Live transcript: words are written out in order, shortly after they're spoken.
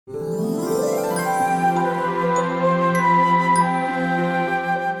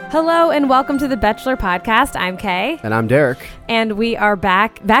Hello and welcome to the Bachelor Podcast. I'm Kay. And I'm Derek. And we are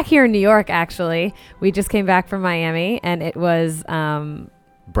back here in New York, actually. We just came back from Miami and it was...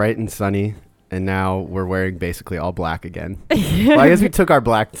 bright and sunny. And now we're wearing basically all black again. Well, I guess we took our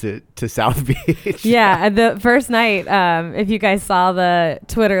black to South Beach. Yeah, the first night, if you guys saw the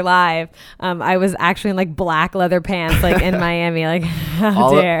Twitter live, I was actually in like black leather pants, like in Miami. Like,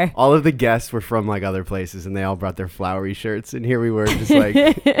 how dare. All of the guests were from like other places and they all brought their flowery shirts. And here we were just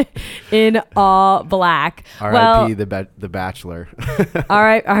like... in all black. R.I.P. the Bachelor.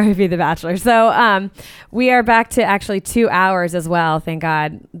 R.I.P. the Bachelor. So we are back to actually 2 hours as well, thank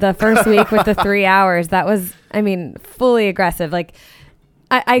God. The first week with the 3 hours, that was, I mean, fully aggressive. Like,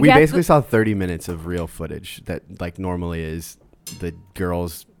 we basically saw 30 minutes of real footage that like normally is the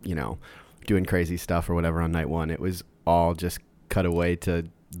girls, you know, doing crazy stuff or whatever on night one. It was all just cut away to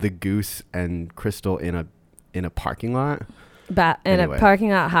the Goose and Crystal in a parking lot. A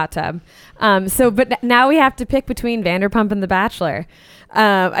parking lot hot tub. But now we have to pick between Vanderpump and The Bachelor.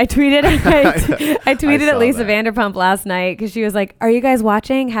 I tweeted at Lisa Vanderpump last night because she was like, "Are you guys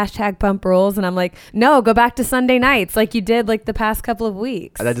watching #Pump Rules?" And I'm like, "No, go back to Sunday nights like you did like the past couple of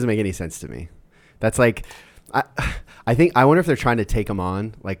weeks." That doesn't make any sense to me. That's like, I wonder if they're trying to take them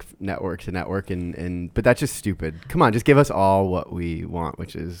on like network to network but that's just stupid. Come on, just give us all what we want,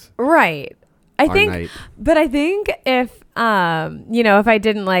 which is right. I think if, if I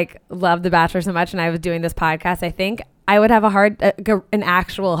didn't like love The Bachelor so much and I was doing this podcast, I think I would have an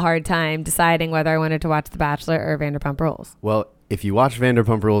actual hard time deciding whether I wanted to watch The Bachelor or Vanderpump Rules. Well, if you watch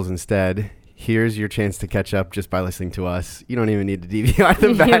Vanderpump Rules instead, here's your chance to catch up just by listening to us. You don't even need to DVR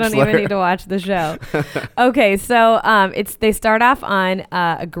The Bachelor. You don't even need to watch the show. Okay, so they start off on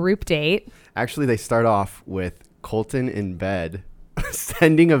a group date. Actually, they start off with Colton in bed.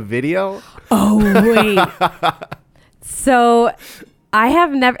 Sending a video. Oh wait. So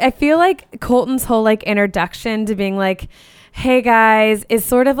I feel like Colton's whole like introduction to being like, "Hey guys," is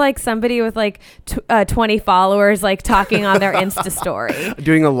sort of like somebody with like 20 followers like talking on their Insta story,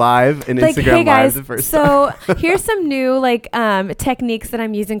 doing a live in like, Instagram "Hey guys, live the first so here's some new like techniques that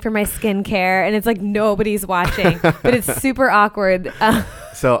I'm using for my skincare," and it's like nobody's watching, but it's super awkward.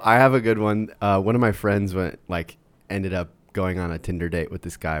 So I have a good one. One of my friends ended up going on a Tinder date with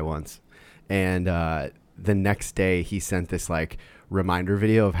this guy once, and the next day he sent this like reminder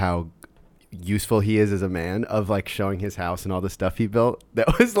video of how useful he is as a man, of like showing his house and all the stuff he built.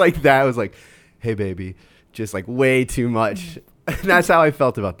 That was like, "Hey baby," just like way too much. And that's how I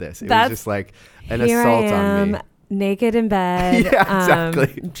felt about this. It was just like an assault on me. Naked in bed. Yeah,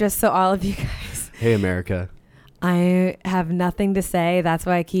 exactly. Just so all of you guys. Hey America. I have nothing to say. That's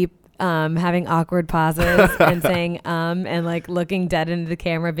why I keep having awkward pauses and saying and like looking dead into the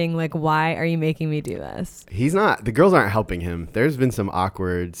camera being like, "Why are you making me do this?" The girls aren't helping him. There's been some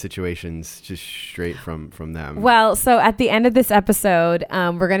awkward situations just straight from them. Well, so at the end of this episode,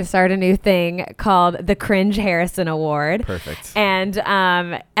 we're going to start a new thing called the Cringe Harrison Award. Perfect. And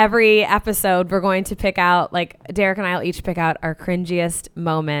every episode we're going to pick out, like Derek and I will each pick out our cringiest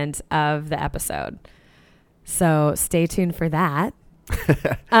moment of the episode. So stay tuned for that.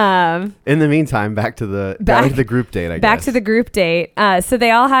 In the meantime, back to the group date, I guess. Back to the group date. So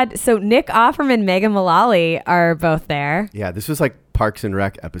Nick Offerman and Megan Mullally are both there. Yeah, this was like Parks and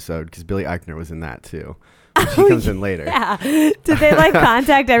Rec episode because Billy Eichner was in that too. She comes in later. Yeah. Did they like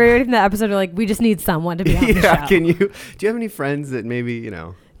contact everybody from the episode? They're like, "We just need someone to be on the show. Do you have any friends that maybe,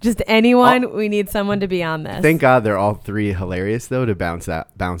 just anyone? We need someone to be on this." Thank God they're all three hilarious though, to balance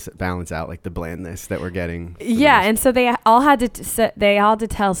out like the blandness that we're getting. Yeah, and so they all had to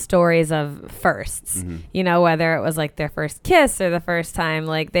tell stories of firsts. Mm-hmm. Whether it was like their first kiss or the first time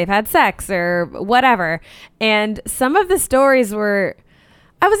like they've had sex or whatever. And some of the stories were,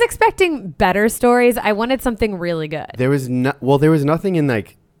 I was expecting better stories. I wanted something really good. There was nothing in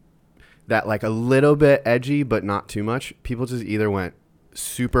like that, like a little bit edgy but not too much. People just either went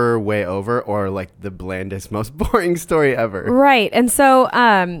super way over or like the blandest, most boring story ever. Right. And so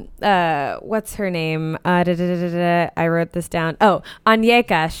what's her name? I wrote this down. Oh,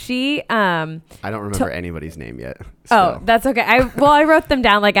 Anyeka. She I don't remember anybody's name yet. So. Oh, that's okay. I wrote them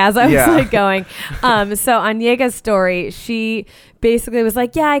down like as I was like going. So Anyeka's story, she basically was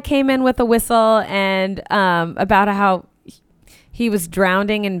like, "Yeah, I came in with a whistle and about how he was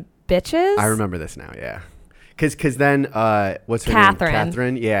drowning in bitches." I remember this now, yeah. Because then, what's her name?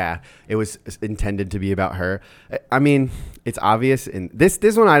 Catherine. Yeah, it was intended to be about her. I mean, it's obvious. And this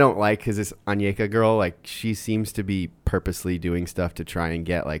one I don't like because this Anyeka girl, like, she seems to be purposely doing stuff to try and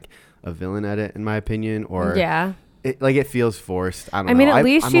get like a villain edit, in my opinion. Or yeah, it feels forced. I don't know. I mean,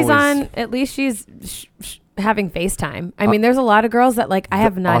 at least she's having FaceTime. I mean, there's a lot of girls that like I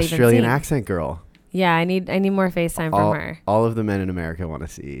have not even Australian seen. accent girl. Yeah, I need more FaceTime from her. All of the men in America want to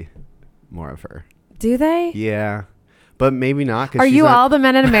see more of her. Do they? Yeah. But maybe not. Are you all the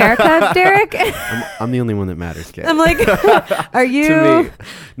men in America, Derek? I'm the only one that matters, kid. I'm like, are you? To me.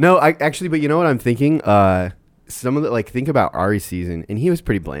 No, I actually, but you know what I'm thinking? Some of the, like, think about Ari's season, and he was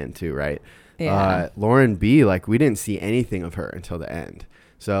pretty bland too, right? Yeah. Lauren B, like, we didn't see anything of her until the end.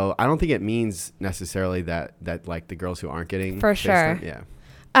 So I don't think it means necessarily that like the girls who aren't getting for sure. Yeah.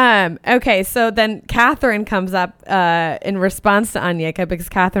 Okay, so then Catherine comes up in response to Anyika because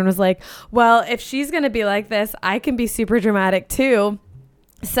Catherine was like, well, if she's going to be like this, I can be super dramatic too.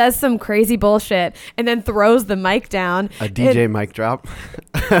 Says some crazy bullshit and then throws the mic down. A DJ mic drop.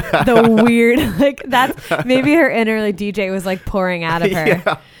 The weird, like that's maybe her inner like, DJ was like pouring out of her.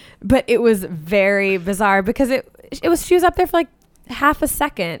 Yeah. But it was very bizarre because she was up there for like half a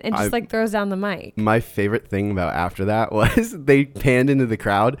second and just like throws down the mic. My favorite thing about after that was they panned into the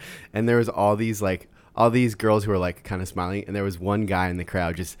crowd and there was all these girls who were like kind of smiling, and there was one guy in the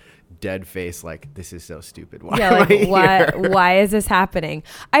crowd just dead face like, this is so stupid. Why is this happening?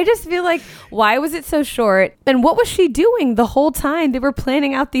 I just feel like, why was it so short? And what was she doing the whole time they were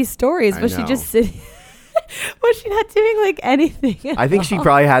planning out these stories? Was she just sitting? Was she not doing like anything? I think she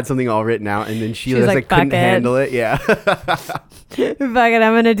probably had something all written out, and then she was like couldn't handle it. Yeah. Fuck it,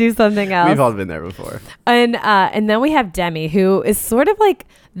 I'm gonna do something else. We've all been there before. And then we have Demi, who is sort of like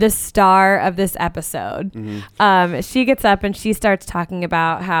the star of this episode. Mm-hmm. She gets up and she starts talking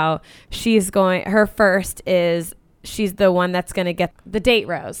about how she's the one that's gonna get the date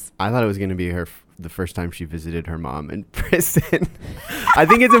rose. I thought it was gonna be the first time she visited her mom in prison. I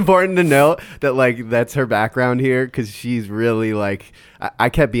think it's important to note that like that's her background here, because she's really like I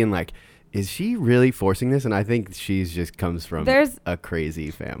kept being like, is she really forcing this? And I think she's just comes from a crazy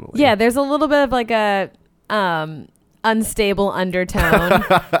family. Yeah, there's a little bit of like a unstable undertone.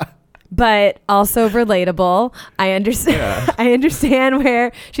 But also relatable. I understand. Yeah. I understand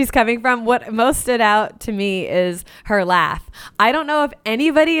where she's coming from. What most stood out to me is her laugh. I don't know if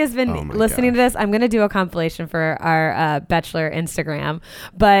anybody has been listening to this. I'm going to do a compilation for our Bachelor Instagram,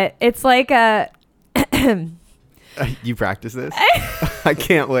 but it's like a. You practice this? I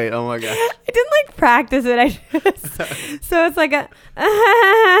can't wait. Oh my gosh. I didn't like practice it. So it's like a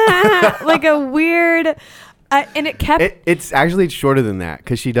like a weird. And it kept. It's actually shorter than that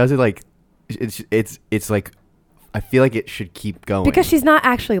because she does it like it's like I feel like it should keep going because she's not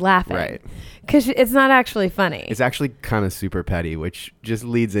actually laughing, right? Because it's not actually funny. It's actually kind of super petty, which just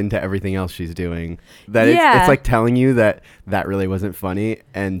leads into everything else she's doing. It's like telling you that really wasn't funny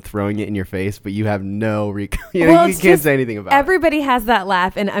and throwing it in your face, but you have no you can't say anything about it. Everybody has that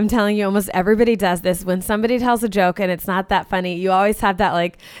laugh, and I'm telling you, almost everybody does this. When somebody tells a joke and it's not that funny, you always have that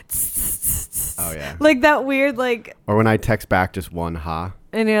like. Oh yeah. Like that weird like. Or when I text back just one ha.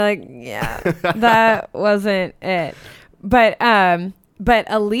 And you're like, yeah, that wasn't it. But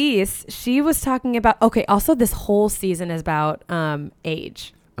Elise, she was talking about, okay, also this whole season is about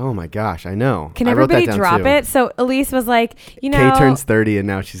age. Oh my gosh, I know. Can everybody drop it? So Elise was like, Kay turns 30 and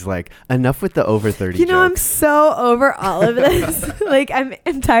now she's like, enough with the over 30 jokes. I'm so over all of this. Like I'm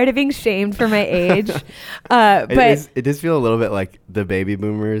tired of being shamed for my age. But it does feel a little bit like the baby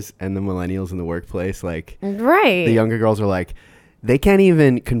boomers and the millennials in the workplace. Like right. The younger girls are like, they can't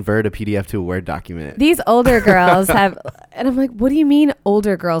even convert a PDF to a Word document. These older girls have, and I'm like, what do you mean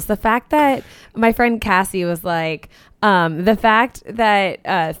older girls? The fact that my friend Cassie was like, the fact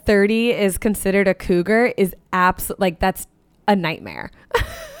that 30 is considered a cougar is like that's a nightmare.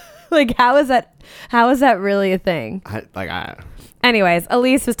 Like how is that really a thing? Anyways,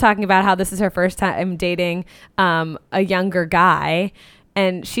 Elise was talking about how this is her first time dating a younger guy.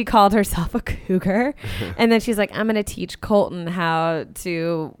 And she called herself a cougar. And then she's like, I'm going to teach Colton how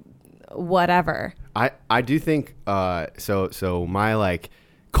to whatever. I do think, so my like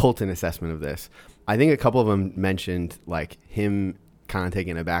Colton assessment of this, I think a couple of them mentioned like him kind of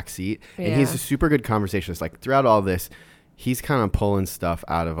taking a back seat. Yeah. And he's a super good conversationalist. Like throughout all this, he's kind of pulling stuff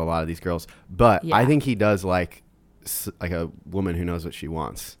out of a lot of these girls. But yeah. I think he does like a woman who knows what she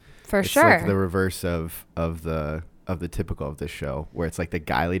wants. For sure. It's like the reverse of the typical of this show, where it's like the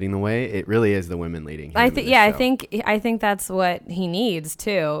guy leading the way. It really is the women leading him. I think that's what he needs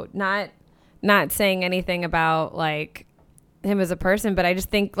too. Not saying anything about like him as a person, but I just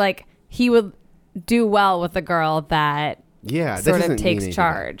think like he would do well with a girl that sort of takes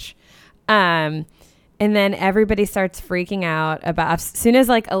charge. And then everybody starts freaking out about as soon as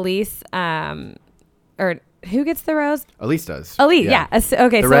like Elise or who gets the rose? Elise does. Elise, yeah.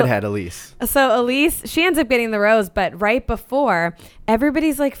 Okay, the redhead Elise. So Elise, she ends up getting the rose, but right before,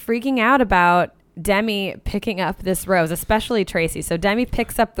 everybody's like freaking out about Demi picking up this rose, especially Tracy. So Demi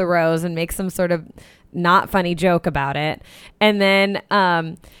picks up the rose and makes some sort of not funny joke about it. And then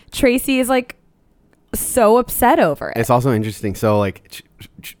Tracy is like so upset over it. It's also interesting. So like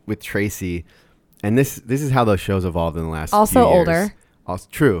with Tracy, and this is how those shows evolved in the last also few years. older. Also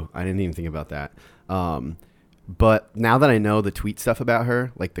true. I didn't even think about that. But now that I know the tweet stuff about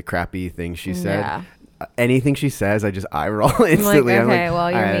her, like the crappy things she said, anything she says, I just eye roll instantly. I'm like, okay,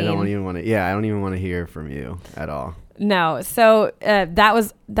 well, you're mean. I don't even want to hear from you at all. No. So that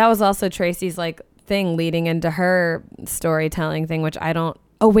was also Tracy's like thing leading into her storytelling thing, which I don't.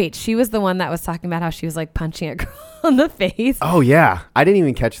 Oh wait, she was the one that was talking about how she was like punching a girl in the face. Oh yeah, I didn't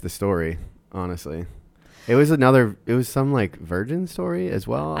even catch the story, honestly. It was some like virgin story as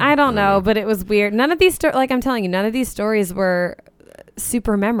well. I don't know, but it was weird. None of these like I'm telling you, none of these stories were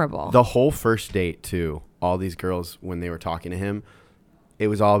super memorable. The whole first date too, all these girls when they were talking to him, it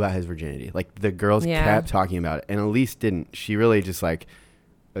was all about his virginity. Like the girls kept talking about it, and Elise didn't. She really just like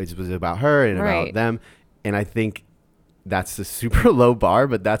it was about her and about them, and I think that's a super low bar,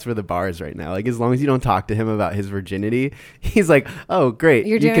 but that's where the bar is right now. Like as long as you don't talk to him about his virginity, he's like, oh great,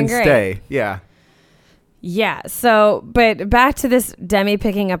 you can stay. Yeah. Yeah. So, but back to this Demi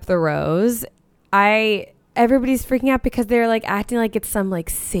picking up the rose. Everybody's freaking out because they're like acting like it's some like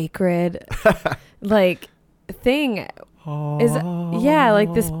sacred like thing.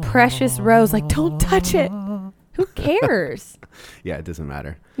 Like this precious rose. Like don't touch it. Who cares? Yeah, it doesn't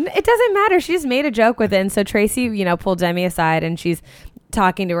matter. It doesn't matter. She just made a joke with it. And so Tracy, pulled Demi aside and she's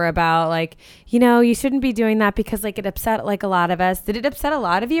talking to her about like, you shouldn't be doing that because like it upset like a lot of us. Did it upset a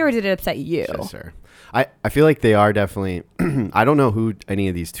lot of you or did it upset you? Yes, sir. I feel like they are definitely, I don't know who any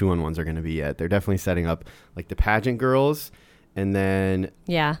of these 2-on-1s are going to be yet. They're definitely setting up like the pageant girls and then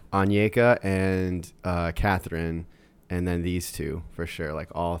Anyeka and Catherine and then these two for sure. Like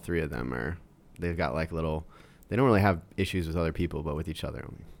all three of them they've got like they don't really have issues with other people, but with each other.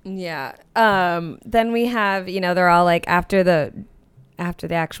 Yeah. Then we have, they're all like after the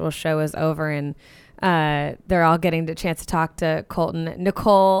actual show is over and they're all getting the chance to talk to Colton.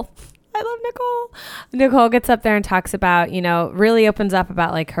 Nicole. I love Nicole. Nicole gets up there and talks about, really opens up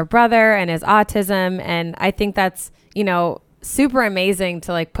about like her brother and his autism. And I think that's, super amazing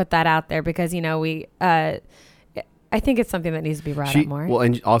to like put that out there because, I think it's something that needs to be brought up more. Well,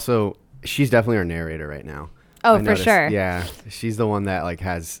 and also she's definitely our narrator right now. Oh, for sure. Yeah. She's the one that like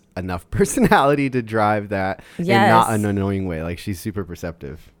has enough personality to drive that in not an annoying way. Like she's super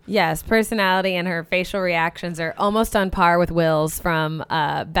perceptive. Yes. Personality and her facial reactions are almost on par with Will's from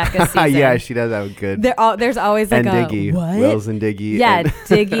Becca's season. Yeah, she does have good. There's always like and Diggy. What? Will's and Diggy. Yeah.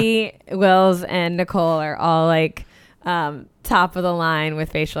 Diggy, Will's and Nicole are all like top of the line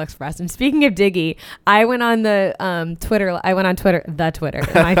with facial expression. Speaking of Diggy, I went on the Twitter. The Twitter.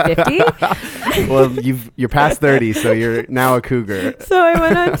 Am I 50? Well, you're past 30, so you're now a cougar. So I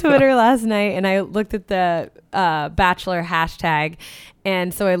went on Twitter last night and I looked at the Bachelor hashtag.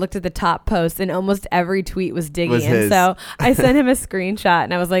 And so I looked at the top posts and almost every tweet was Diggy. And so I sent him a screenshot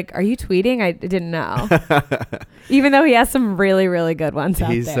and I was like, are you tweeting? I didn't know. Even though he has some really, really good ones out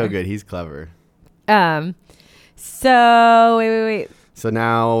there. He's so good. He's clever. So wait. So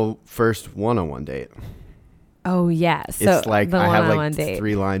now first one-on-one date. Oh yeah. So it's like I have like date.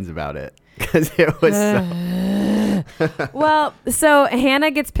 3 lines about it because it was. Well, so Hannah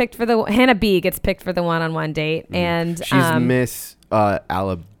B gets picked for the one-on-one date, and she's Miss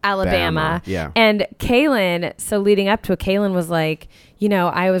Alabama. Yeah. And Kaylin. So leading up to it, Kaylin was like,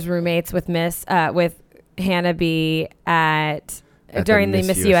 I was roommates with with Hannah B during the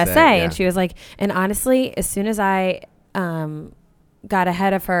Miss USA. And she was like, and honestly, as soon as I got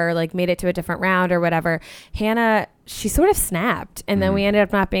ahead of her, like made it to a different round or whatever, Hannah, she sort of snapped and then we ended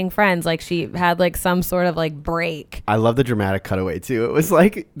up not being friends. Like she had like some sort of like break. I love the dramatic cutaway too. It was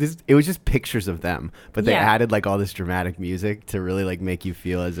like it was just pictures of them, but they added like all this dramatic music to really like make you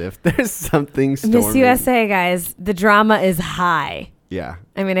feel as if there's something storming. Miss USA, guys, the drama is high. Yeah.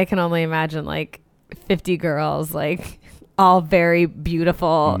 I mean, I can only imagine like 50 girls, like all very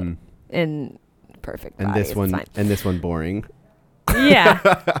beautiful and perfect bodies. And this one boring.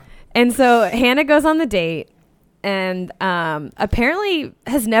 Yeah. And so Hannah goes on the date and apparently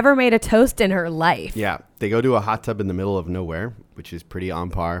has never made a toast in her life. Yeah. They go to a hot tub in the middle of nowhere, which is pretty on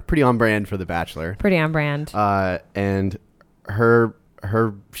brand for The Bachelor. Pretty on brand. And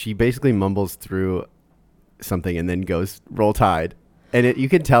she basically mumbles through something and then goes Roll Tide. And you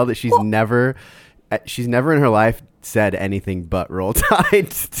can tell that she's never in her life said anything but Roll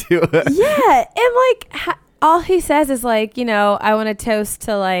Tide to it. Yeah. And like all he says is like, I want to toast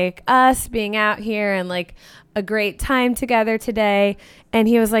to like us being out here and like a great time together today. And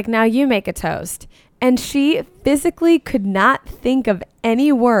he was like, now you make a toast. And she physically could not think of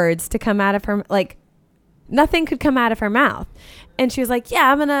any words to come out of her, like nothing could come out of her mouth. And she was like,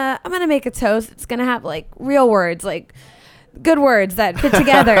 yeah, I'm gonna make a toast. It's gonna have like real words, like good words that fit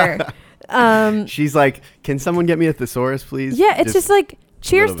together. She's like, can someone get me a thesaurus, please? Yeah, it's just like,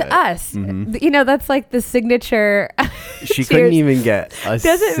 cheers to us. Mm-hmm. You know, that's like the signature. She couldn't even get a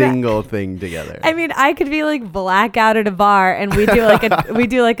single thing together. I mean, I could be like blackout at a bar and we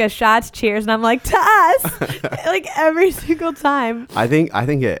do like a shots cheers and I'm like, to us, like every single time. I think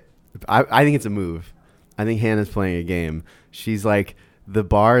it's a move. I think Hannah's playing a game. She's like, the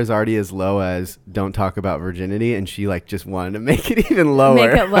bar is already as low as don't talk about virginity, and she like just wanted to make it even lower.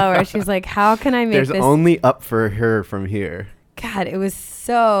 Make it lower. She's like, how can I make There's only up for her from here. God, it was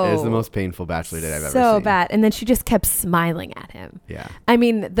the most painful bachelor date I've ever seen. So bad. And then she just kept smiling at him. Yeah. I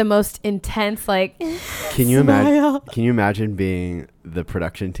mean, the most intense, like, Can you imagine being the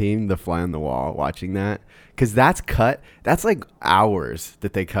production team, the fly on the wall, watching that? Because that's like hours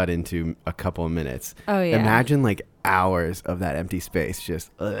that they cut into a couple of minutes. Oh, yeah. Imagine like hours of that empty space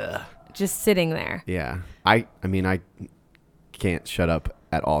just sitting there. Yeah. I mean, I can't shut up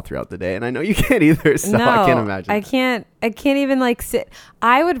at all throughout the day, and I know you can't either, so no, I can't imagine. I can't even like sit.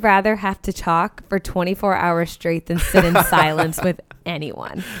 I would rather have to talk for 24 hours straight than sit in silence with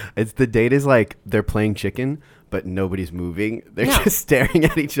anyone. The date is like they're playing chicken, but nobody's moving. They're just staring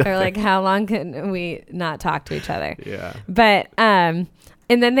at each other. They're like, how long can we not talk to each other? Yeah. But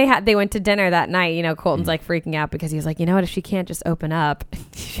and then they went to dinner that night. You know, Colton's like freaking out because he was like, you know what, if she can't just open up.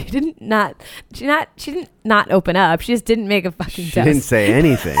 she didn't not open up. She just didn't make a fucking toast. She didn't say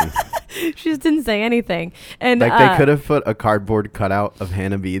anything. She just didn't say anything. And like they could have put a cardboard cutout of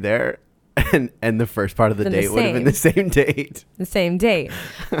Hannah B there, and the first part of the date would have been the same date. The same date.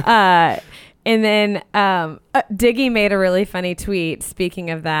 And then Diggy made a really funny tweet, speaking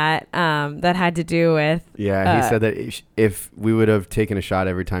of that, that had to do with... Yeah, he said that if we would have taken a shot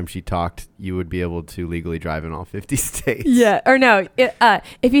every time she talked, you would be able to legally drive in all 50 states. Yeah, or no,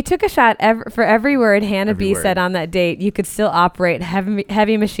 if you took a shot for every word Hannah B said on that date, you could still operate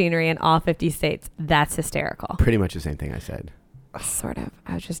heavy machinery in all 50 states. That's hysterical. Pretty much the same thing I said. Sort of.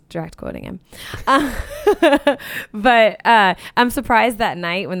 I was just direct quoting him. But I'm surprised that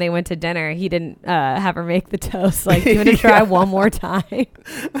night when they went to dinner, he didn't have her make the toast. Like, do you want to try one more time?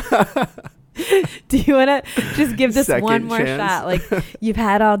 Do you want to just give this one more shot? Like, you've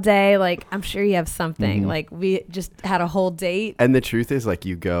had all day. Like, I'm sure you have something. Mm-hmm. Like, we just had a whole date. And the truth is, like,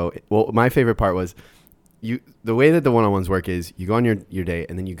 my favorite part was the way that the one-on-ones work is you go on your date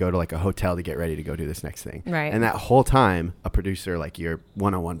and then you go to like a hotel to get ready to go do this next thing. Right. And that whole time, a producer, like your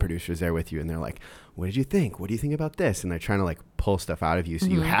one-on-one producer, is there with you, and they're like, what did you think? What do you think about this? And they're trying to like pull stuff out of you so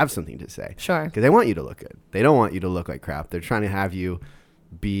you have something to say. Sure. Because they want you to look good. They don't want you to look like crap. They're trying to have you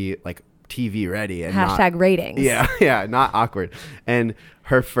be like TV ready and hashtag ratings. Yeah, not awkward. And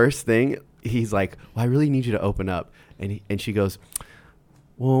her first thing, he's like, well, I really need you to open up. And she goes,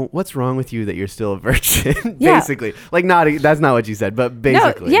 well, what's wrong with you that you're still a virgin? Basically. Like, that's not what she said, but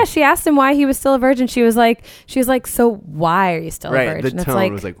basically. No, yeah, she asked him why he was still a virgin. She was like, so why are you still a virgin? The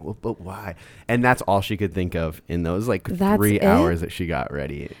tone was like, well, but why? And that's all she could think of in those like 3 hours that she got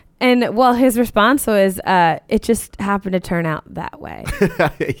ready. And well, his response was, it just happened to turn out that way.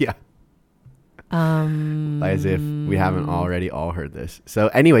 Yeah. As if we haven't already all heard this. So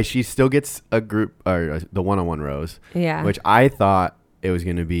anyway, she still gets a group, or the one-on-one rose. Yeah. Which I thought it was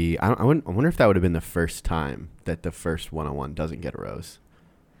going to be, I wonder if that would have been the first time that the first one-on-one doesn't get a rose.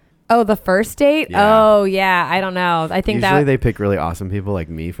 Oh, the first date? Yeah. Oh, yeah. I don't know. I think usually they pick really awesome people like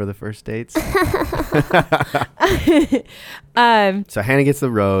me for the first dates. So Hannah gets the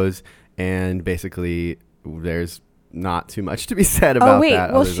rose, and basically there's not too much to be said about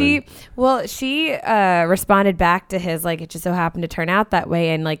that. She responded back to his, like, it just so happened to turn out that way.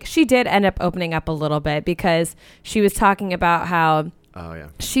 And like, she did end up opening up a little bit because she was talking about how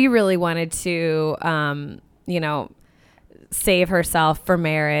she really wanted to, save herself for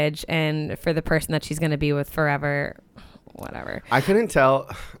marriage and for the person that she's going to be with forever, whatever. I couldn't tell.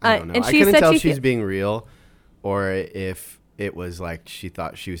 I don't know. And I couldn't tell if she's being real or if it was like she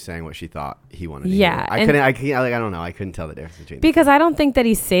thought she was saying what she thought he wanted to hear. I don't know. I couldn't tell the difference between because I don't think that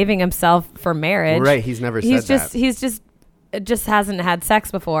he's saving himself for marriage. Right. He's never said that. He's just hasn't had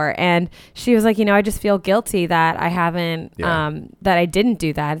sex before. And she was like, I just feel guilty that I haven't, that I didn't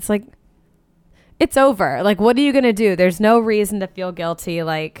do that. It's like, it's over. Like, what are you going to do? There's no reason to feel guilty.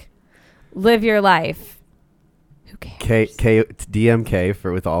 Like, live your life. Who cares?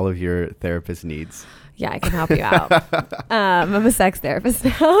 DMK with all of your therapist needs. Yeah, I can help you out. I'm a sex therapist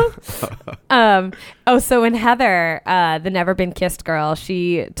now. So when Heather, the Never Been Kissed girl,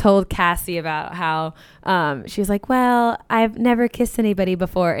 she told Cassie about how she was like, well, I've never kissed anybody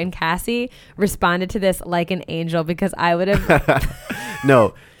before. And Cassie responded to this like an angel, because I would have.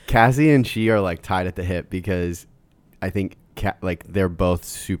 No, Cassie and she are like tied at the hip, because I think like they're both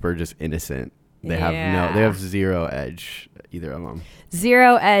super just innocent. They have zero edge, either of them.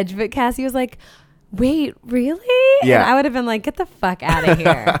 Zero edge. But Cassie was like, wait, really? Yeah. And I would have been like, get the fuck out of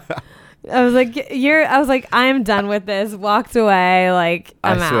here. I was like, I'm done with this. Walked away. Like,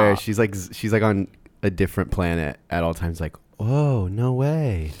 I swear, she's like on a different planet at all times. Like, oh, no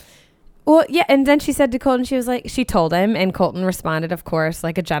way. Well, yeah. And then she said to Colton, she told him, and Colton responded, of course,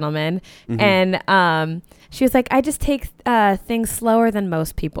 like a gentleman. Mm-hmm. And she was like, I just take things slower than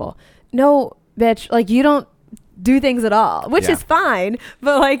most people. No, bitch. Like, you don't do things at all, which is fine,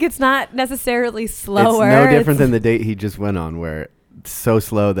 but like it's not necessarily slower. It's no different than the date he just went on, where it's so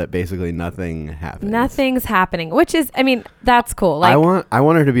slow that basically nothing happens. Nothing's happening, which is, I mean, that's cool. Like, I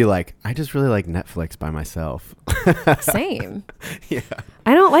want her to be like, I just really like Netflix by myself. Same. Yeah.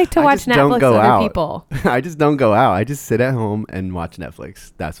 I don't like to watch Netflix with other people. I just don't go out. I just sit at home and watch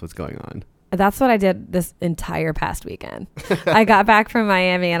Netflix. That's what's going on. That's what I did this entire past weekend. I got back from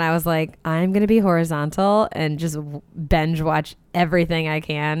Miami and I was like, I'm going to be horizontal and just binge watch everything I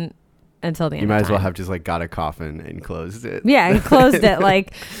can until the end. You might as well have just like got a coffin and closed it. Yeah, I closed it.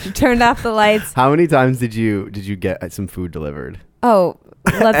 Like, turned off the lights. How many times did you get some food delivered? Oh,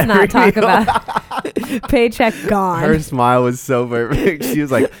 let's not talk about paycheck gone. Her smile was so perfect. She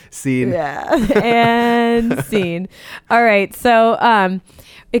was like, scene. Yeah. And scene. All right. So,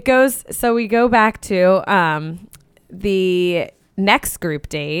 we go back to the next group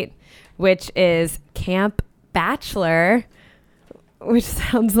date, which is Camp Bachelor, which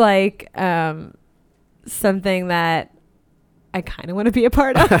sounds like something that I kind of want to be a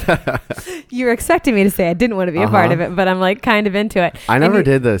part of. You were expecting me to say I didn't want to be a part of it, but I'm like kind of into it. I never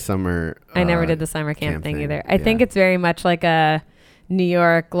did the summer. I never did the summer camp thing either. I think it's very much like a New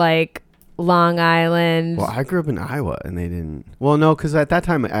York, like Long Island. Well, I grew up in Iowa, and they didn't. Well, no, because at that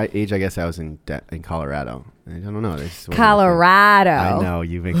time, I guess I was in Colorado. I don't know. Colorado. I know,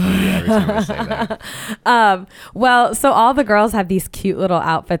 you make fun of me every time I say that. Well, so all the girls have these cute little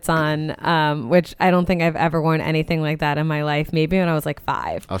outfits on, which I don't think I've ever worn anything like that in my life. Maybe when I was like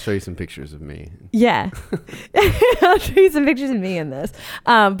 5. I'll show you some pictures of me. Yeah, I'll show you some pictures of me in this.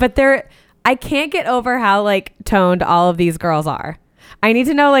 But I can't get over how like toned all of these girls are. I need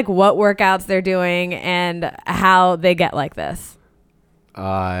to know like what workouts they're doing and how they get like this.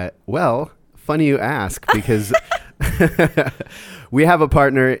 Well, funny you ask, because we have a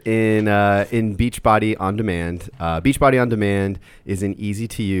partner in Beachbody On Demand. Beachbody On Demand is an easy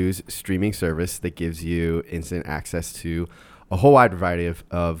to use streaming service that gives you instant access to a whole wide variety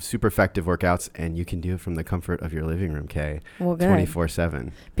of super effective workouts, and you can do it from the comfort of your living room, Kay. Well, good.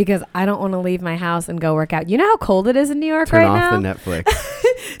 24/7. Because I don't want to leave my house and go work out. You know how cold it is in New York right now? Turn off the Netflix.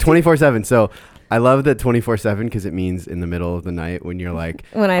 24/7. So I love that 24/7, because it means in the middle of the night when you're like...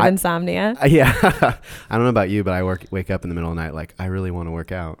 When I have insomnia. Yeah. I don't know about you, but I wake up in the middle of the night like, I really want to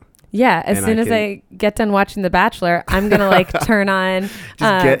work out. Yeah, as soon as I get done watching The Bachelor, I'm going to like turn on...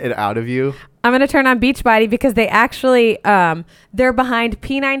 Just get it out of you. I'm going to turn on Beachbody because they actually, they're behind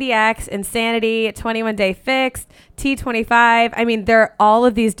P90X, Insanity, 21 Day Fixed, T25. I mean, they're all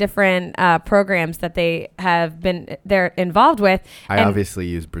of these different programs that they're involved with. I obviously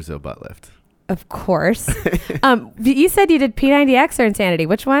use Brazil Butt Lift. Of course. You said you did P90X or Insanity.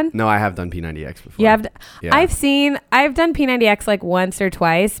 Which one? No, I have done P90X before. You have? Yeah. I've done P90X like once or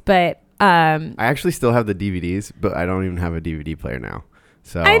twice, but... I actually still have the DVDs, but I don't even have a DVD player now.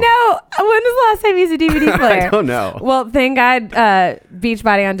 So I know. When was the last time you used a DVD player? I don't know. Well, thank God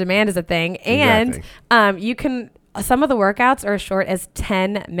Beachbody On Demand is a thing. And you can... Some of the workouts are as short as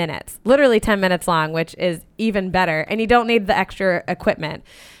 10 minutes. Literally 10 minutes long, which is even better. And you don't need the extra equipment.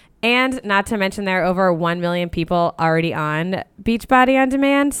 And not to mention there are over 1 million people already on Beachbody On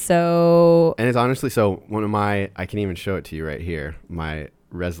Demand. So... And it's honestly... So one of my... I can even show it to you right here. My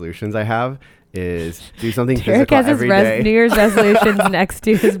resolutions I have is do something physical every day. New Year's resolutions next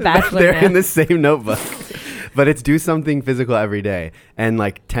to his Bachelor. They're in the same notebook. But it's do something physical every day. And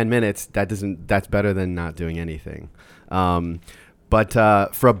like 10 minutes, that's better than not doing anything. But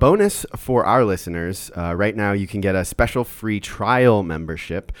for a bonus for our listeners, right now you can get a special free trial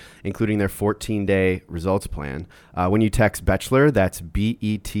membership, including their 14-day results plan. When you text Bachelor, that's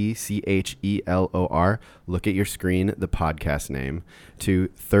BETCHELOR, look at your screen, the podcast name, to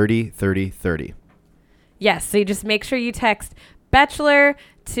 303030. Yes, so you just make sure you text Bachelor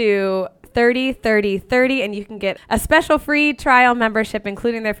to 303030, and you can get a special free trial membership,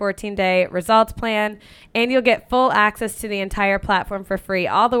 including their 14-day results plan, and you'll get full access to the entire platform for free.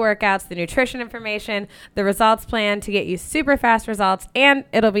 All the workouts, the nutrition information, the results plan to get you super fast results, and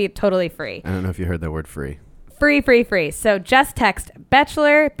it'll be totally free. I don't know if you heard that word free. Free. So just text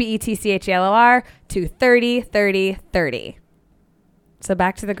Betchlor, BETCHLOR, to 303030. So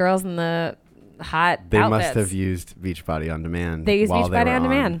back to the girls in the hot They outfits. must have used Beachbody On Demand. They used Beachbody On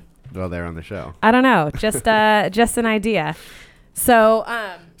Demand while they're on the show. I don't know. Just an idea. So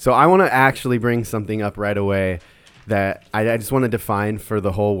I want to actually bring something up right away that I just want to define for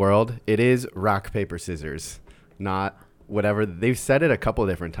the whole world. It is rock, paper, scissors, not whatever. They've said it a couple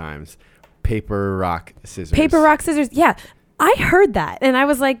different times. Paper, rock, scissors. Paper, rock, scissors. Yeah, I heard that, and I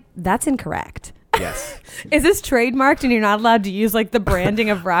was like, that's incorrect. Yes. Is this trademarked and you're not allowed to use like the branding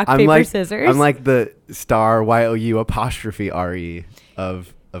of rock, paper, scissors? I'm like the star YOU''RE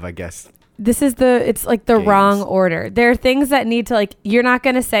of I guess. This is it's like the games. wrong order. There are things that need to like, you're not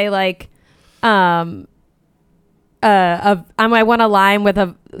going to say like, I want a lime with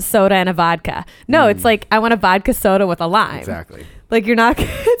a soda and a vodka. No, it's like, I want a vodka soda with a lime. Exactly. Like you're not,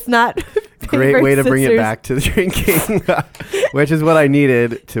 it's not. Great way to bring it back to the drinking, which is what I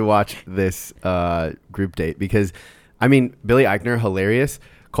needed to watch this group date. Because, I mean, Billy Eichner, hilarious.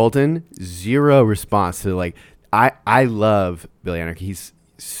 Colton, zero response to like, I love Billy Eichner. He's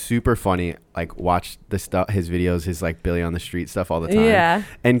super funny. Like, watch the stuff, his videos, his like Billy on the Street stuff all the time. Yeah.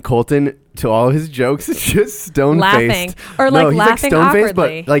 And Colton, to all his jokes, is just stone-faced. Laughing. Or like he's laughing like stone-faced,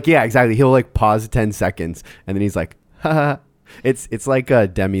 awkwardly. but like, yeah, exactly. He'll like pause 10 seconds and then he's like, haha. It's like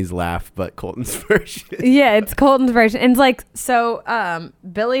Demi's laugh, but Colton's version. Yeah, it's Colton's version. And it's like, so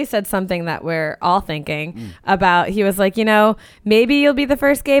Billy said something that we're all thinking about. He was like, maybe you'll be the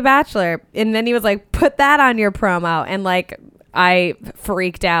first gay bachelor. And then he was like, put that on your promo. And like, I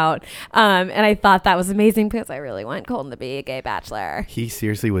freaked out. And I thought that was amazing because I really want Colton to be a gay bachelor. He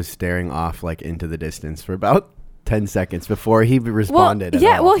seriously was staring off like into the distance for about 10 seconds before he responded.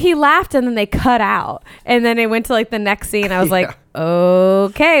 Well, he laughed and then they cut out. And then it went to like the next scene. I was like,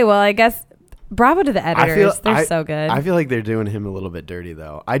 okay, well, I guess bravo to the editors. They're so good. I feel like they're doing him a little bit dirty,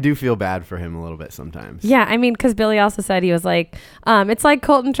 though. I do feel bad for him a little bit sometimes. Yeah, I mean, because Billy also said he was like, it's like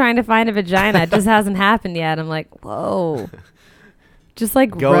Colton trying to find a vagina. It just hasn't happened yet. I'm like, whoa. Just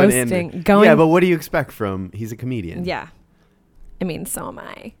like roasting. Yeah, but what do you expect from, he's a comedian. Yeah. I mean, so am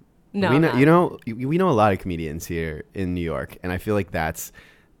I. No, we know a lot of comedians here in New York, and I feel like that's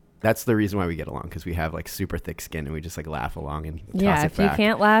the reason why we get along, because we have like super thick skin and we just like laugh along and toss it back. You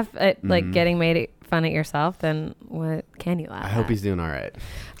can't laugh at like getting made fun at yourself, then what can you laugh at? I hope he's doing all right.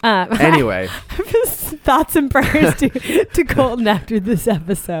 Anyway, thoughts and prayers to Colton after this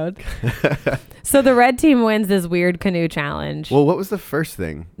episode. So the red team wins this weird canoe challenge. Well, what was the first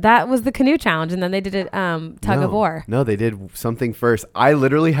thing? That was the canoe challenge, and then they did it tug of war. No, they did something first. I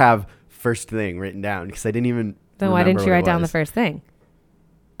literally have first thing written down because I didn't even. Then why didn't you write down the first thing?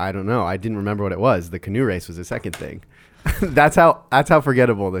 I don't know. I didn't remember what it was. The canoe race was the second thing. That's how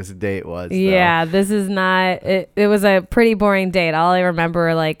forgettable this date was. Yeah, this is not. It was a pretty boring date. All I remember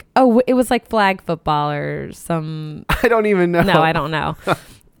it was like flag football or some. I don't even know. No, I don't know.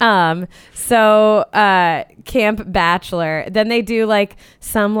 So Camp Bachelor. Then they do like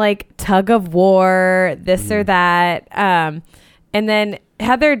some like tug of war, this or that. And then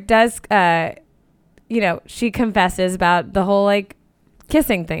Heather does. She confesses about the whole like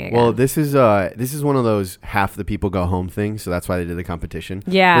kissing thing again. Well, this is one of those half the people go home things, so that's why they did the competition.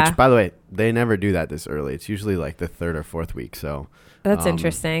 Yeah. Which, by the way, they never do that this early. It's usually like the third or fourth week. So that's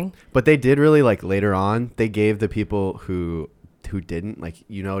interesting. But they did really like later on. They gave the people who didn't, like,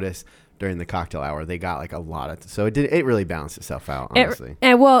 you notice during the cocktail hour, they got like a lot of. So it really balanced itself out, honestly.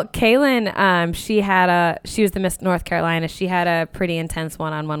 Kaylin, she was the Miss North Carolina. She had a pretty intense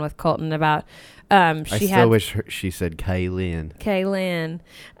one-on-one with Colton about. I still wish she said Kaylin.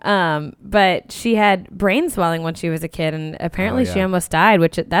 But she had brain swelling when she was a kid, and apparently she almost died,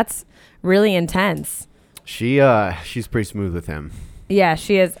 that's really intense. She's pretty smooth with him. Yeah,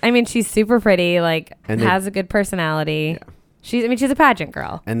 she is. I mean, she's super pretty, like, and has a good personality. Yeah. She's a pageant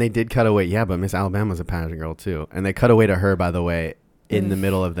girl. And they did cut away. Yeah, but Miss Alabama's a pageant girl too. And they cut away to her, by the way, in the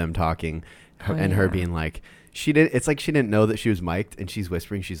middle of them talking, her being like, it's like she didn't know that she was mic'd, and she's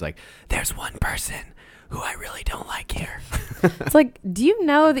whispering. She's like, "There's one person who I really don't like here." It's like, do you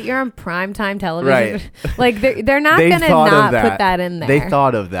know that you're on primetime television? Right. Like they're not gonna not put that in there. They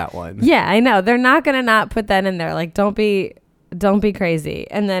thought of that one. Yeah, I know. They're not gonna not put that in there. Like, don't be crazy.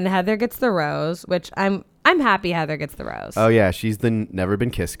 And then Heather gets the rose, which I'm happy Heather gets the rose. Oh yeah, she's the never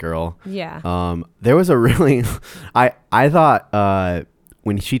been kissed girl. Yeah. There was a really, I thought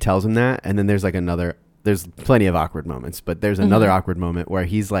when she tells him that, and then there's like there's plenty of awkward moments, but there's another awkward moment where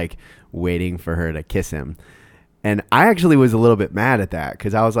he's like waiting for her to kiss him. And I actually was a little bit mad at that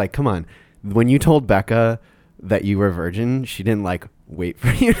because I was like, come on, when you told Becca that you were a virgin, she didn't like wait for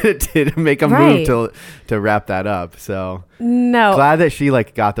you to make a move to wrap that up. So no, glad that she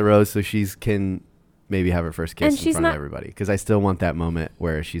like got the rose so she can maybe have her first kiss in front of everybody, because I still want that moment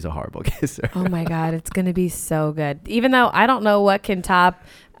where she's a horrible kisser. Oh my God, it's gonna be so good. Even though I don't know what can top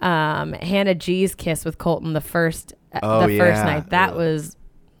Hannah G's kiss with Colton the first night. That was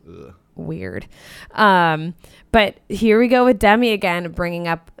weird. But here we go with Demi again, bringing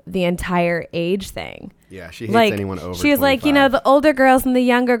up the entire age thing. Yeah, she hates anyone over 25. She's like, the older girls and the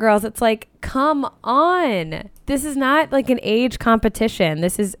younger girls. It's like, come on. This is not like an age competition.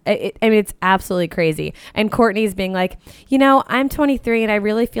 This is, it's absolutely crazy. And Courtney's being like, I'm 23 and I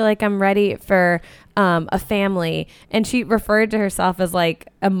really feel like I'm ready for a family. And she referred to herself as like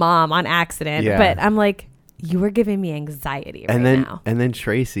a mom on accident. Yeah. But I'm like, you were giving me anxiety now. And then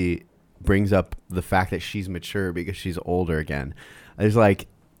Tracy brings up the fact that she's mature because she's older again. There's like,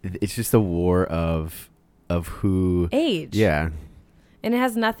 it's just a war of who age. Yeah. And it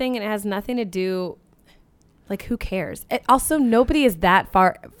has nothing to do, like, who cares? Also, nobody is that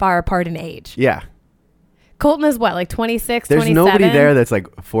far apart in age. Yeah. Colton is what, like 26, There's 27? Nobody there that's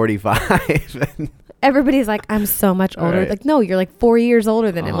like 45. Everybody's like, I'm so much older. Right. Like, no, you're like 4 years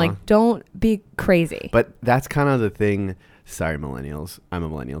older than him. Like, don't be crazy. But that's kind of the thing. Sorry, millennials. I'm a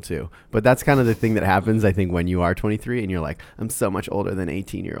millennial too. But that's kind of the thing that happens, I think, when you are 23 and you're like, I'm so much older than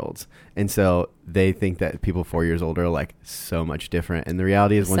 18-year-olds. And so they think that people 4 years older are like so much different. And the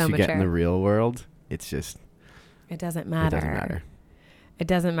reality is once you get in the real world, it's just... It doesn't matter. It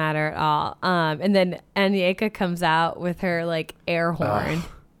doesn't matter at all. And then Anyeka comes out with her like air horn.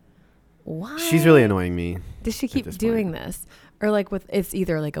 Why? She's really annoying me. Does she keep doing this? Or like it's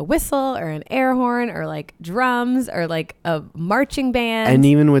either like a whistle or an air horn or like drums or like a marching band. And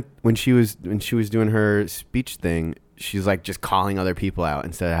even when she was doing her speech thing, she's like just calling other people out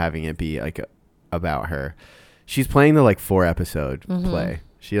instead of having it be like about her. She's playing the like 4-episode play.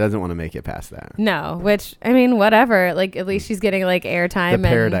 She doesn't want to make it past that. No, which I mean, whatever. Like at least she's getting like airtime. The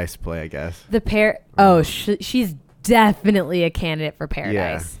Paradise play, I guess. She's definitely a candidate for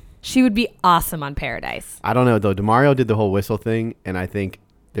Paradise. Yeah. She would be awesome on Paradise. I don't know, though. DeMario did the whole whistle thing, and I think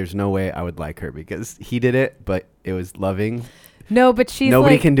there's no way I would like her because he did it, but it was loving. No, but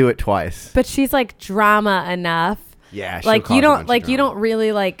nobody can do it twice. But she's like drama enough. Yeah, like you don't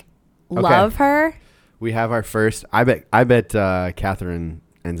really like love her. We have our first. I bet Catherine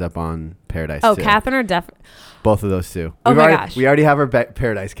ends up on Paradise. Oh, Catherine or both of those two. Oh my gosh. We already have our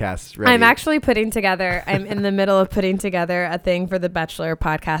Paradise cast ready. I'm actually I'm in the middle of putting together a thing for the Bachelor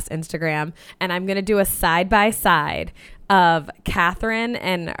podcast Instagram, and I'm going to do a side-by-side of Catherine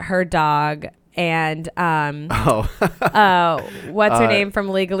and her dog and what's her name from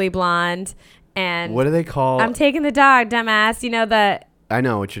Legally Blonde, and what do they call? I'm taking the dog, dumbass. I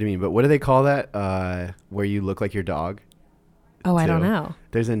know what you mean, but what do they call that where you look like your dog? Oh, I don't know.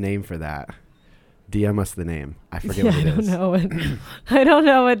 There's a name for that. DM us the name. I forget what it is. I don't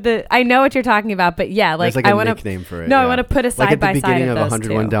know I know what you're talking about, but yeah, like, there's like a nickname for it. No, yeah. I want to put a side by side at the beginning of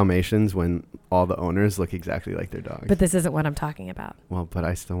 101 two. Dalmatians when all the owners look exactly like their dogs. But this isn't what I'm talking about. Well, but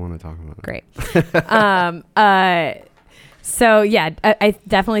I still want to talk about it. Great. So yeah, I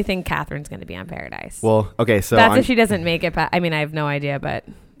definitely think Catherine's going to be on Paradise. Well, okay, so that's if she doesn't make it. I mean, I have no idea, but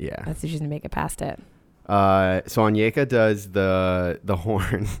yeah, that's if she's going to make it past it. So Anyeka does the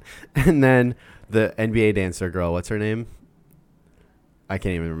horn, and then the NBA dancer girl, what's her name? I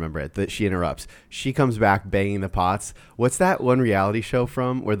can't even remember it. She interrupts. She comes back banging the pots. What's that one reality show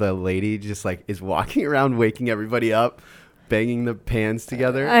from where the lady just like is walking around waking everybody up, banging the pans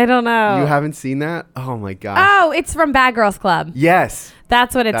together? I don't know. You haven't seen that? Oh my gosh. Oh, it's from Bad Girls Club. Yes.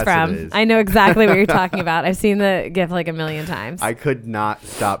 That's what it's from. What it is. I know exactly what you're talking about. I've seen the GIF like a million times. I could not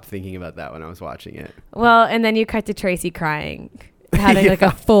stop thinking about that when I was watching it. Well, and then you cut to Tracy crying, having like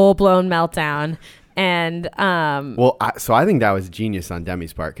a full-blown meltdown. And so I think that was genius on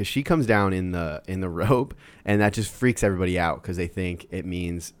Demi's part because she comes down in the robe, and that just freaks everybody out because they think it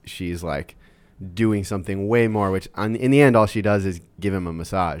means she's like doing something way more, which in the end all she does is give him a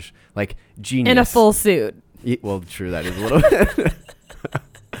massage. Like, genius. In a full suit. Well, true, that is a little bit.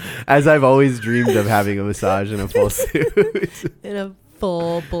 As I've always dreamed of having a massage in a full suit. In a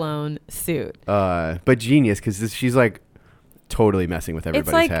full-blown suit. But genius, because she's like totally messing with everybody's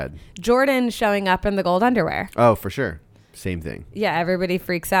it's like head. Jordan showing up in the gold underwear. Oh, for sure. Same thing. Yeah, everybody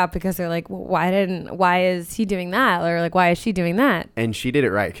freaks out because they're like, well, why is he doing that? Or like, why is she doing that? And she did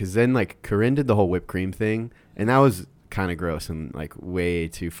it right, because then like Corinne did the whole whipped cream thing, and that was kind of gross and like way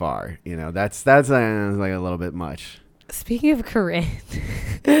too far. You know, that's like a little bit much. Speaking of Corinne,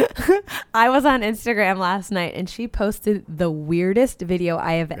 I was on Instagram last night and she posted the weirdest video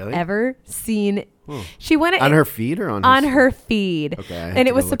I have ever seen. She went on her feed or on her feed. Okay. And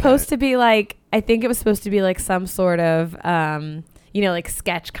it was supposed to be like, I think it was supposed to be like some sort of, like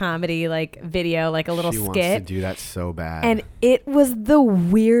sketch comedy, like video, like a little skit. She wants to do that so bad. And it was the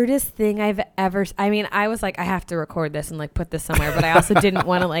weirdest thing I've ever. I mean, I was like, I have to record this and like put this somewhere, but I also didn't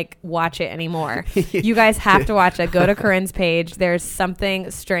want to like watch it anymore. You guys have to watch it. Go to Corinne's page. There's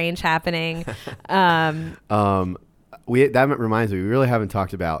something strange happening. That reminds me, we really haven't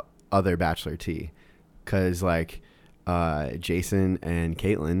talked about other Bachelor tea, because like Jason and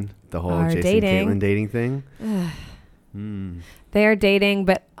Caitlyn, the whole Caitlyn dating thing. They are dating,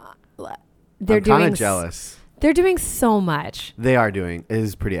 but they're doing. I'm kind of jealous. They're doing so much. They are doing. It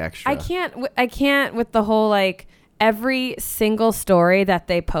is pretty extra. I can't with the whole like every single story that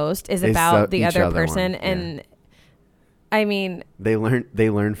they post is about the other person, and I mean they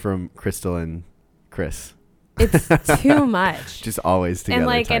learn from Crystal and Chris. It's too much. Just always together.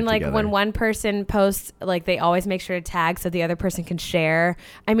 And like when one person posts, like they always make sure to tag so the other person can share.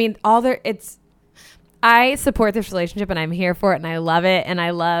 I mean, I support this relationship and I'm here for it and I love it, and I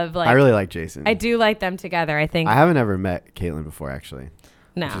really like Jason. I do like them together. I think I haven't ever met Caitlyn before, actually.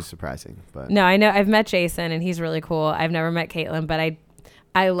 No. Which is surprising. But no, I know I've met Jason and he's really cool. I've never met Caitlyn, but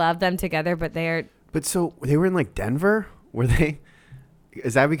I love them together, but so they were in like Denver? Were they?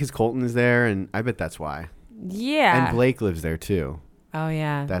 Is that because Colton is there? And I bet that's why. Yeah. And Blake lives there too. Oh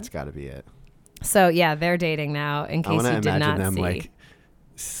yeah. That's got to be it. So yeah, they're dating now, in case you did not see. I want to imagine them like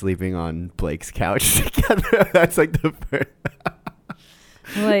sleeping on Blake's couch together. That's like the first.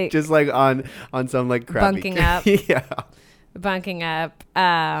 Like just like on some like crappy bunking up. Yeah. Bunking up.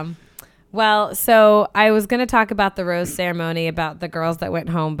 Well, so I was going to talk about the rose ceremony, about the girls that went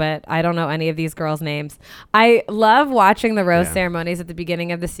home, but I don't know any of these girls' names. I love watching the rose ceremonies at the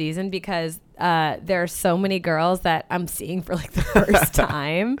beginning of the season because there are so many girls that I'm seeing for like the first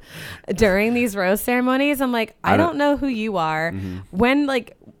time during these rose ceremonies. I'm like, I don't know who you are. Mm-hmm. When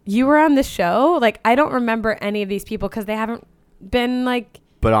like you were on the show, like I don't remember any of these people because they haven't been like.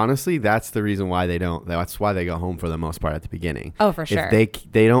 But honestly, that's the reason why they don't. That's why they go home for the most part at the beginning. Oh, for sure.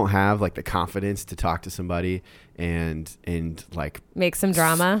 If they don't have like the confidence to talk to somebody and like make some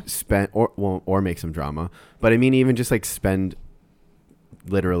drama, or make some drama. But I mean, even just like spend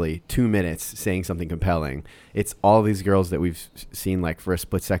literally 2 minutes saying something compelling. It's all these girls that we've seen like for a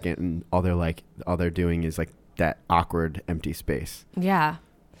split second, and all they're doing is like that awkward empty space. Yeah.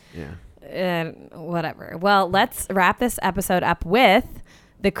 Yeah. Whatever. Well, let's wrap this episode up with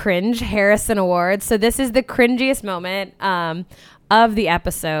the Cringe Harrison Awards. So this is the cringiest moment of the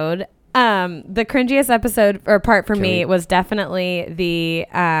episode. The cringiest episode or part for me was definitely the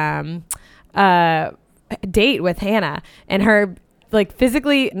date with Hannah and her like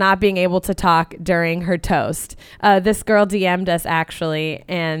physically not being able to talk during her toast. This girl DM'd us actually,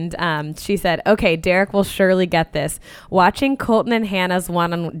 and she said, okay, Derek will surely get this. Watching Colton and Hannah's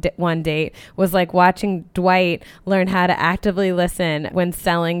one-on-one date was like watching Dwight learn how to actively listen when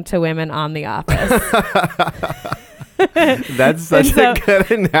selling to women on The Office. That's such a good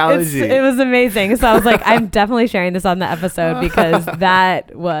analogy. It was amazing. So I was like, I'm definitely sharing this on the episode because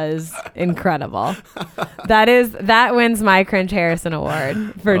that was incredible. That wins my Cringe Harrison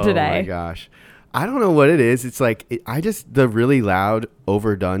Award for today. Oh my gosh. I don't know what it is. It's like, the really loud,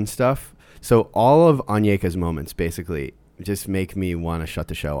 overdone stuff. So all of Anyeka's moments basically just make me want to shut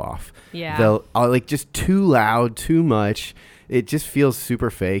the show off. Yeah. They'll like just too loud, too much. It just feels super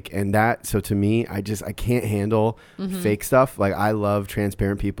fake. And so to me, I can't handle fake stuff. Like I love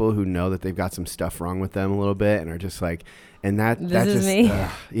transparent people who know that they've got some stuff wrong with them a little bit and are just like, and that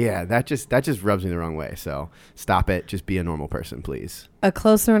just rubs me the wrong way. So stop it. Just be a normal person, please. A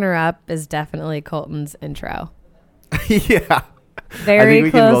close runner up is definitely Colton's intro. Yeah. Very I think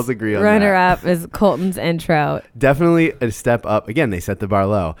we can both agree on runner that. Up is Colton's intro. Definitely a step up. Again, they set the bar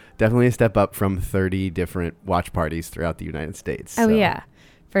low. Definitely a step up from 30 different watch parties throughout the United States. Oh, yeah.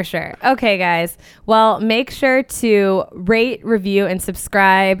 For sure. Okay, guys. Well, make sure to rate, review, and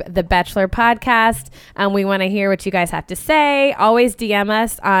subscribe the Bachelor Podcast. We want to hear what you guys have to say. Always DM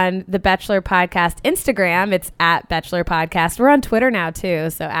us on the Bachelor Podcast Instagram. It's at Bachelor Podcast. We're on Twitter now, too,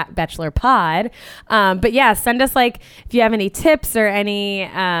 so at Bachelor Pod. But yeah, send us, like, if you have any tips or any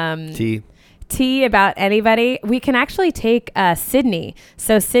tea about anybody, we can actually take Sydney.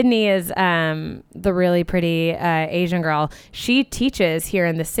 So Sydney is the really pretty Asian girl. She teaches here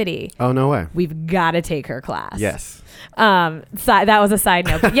in the city. Oh, no way. We've got to take her class. Yes. So that was a side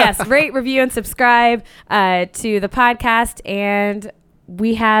note. But yes, rate, review, and subscribe to the podcast. And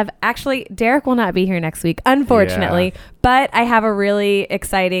we have actually, Derek will not be here next week, unfortunately, but I have a really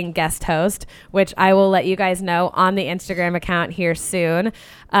exciting guest host, which I will let you guys know on the Instagram account here soon.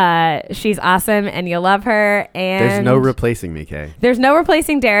 She's awesome and you'll love her. And there's no replacing me, Kay. There's no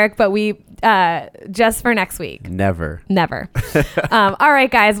replacing Derek, but we just for next week. Never. All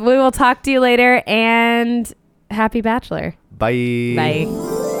right, guys, we will talk to you later, and happy Bachelor. Bye. Bye.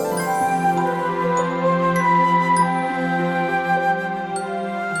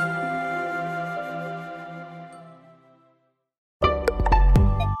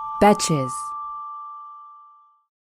 Betches.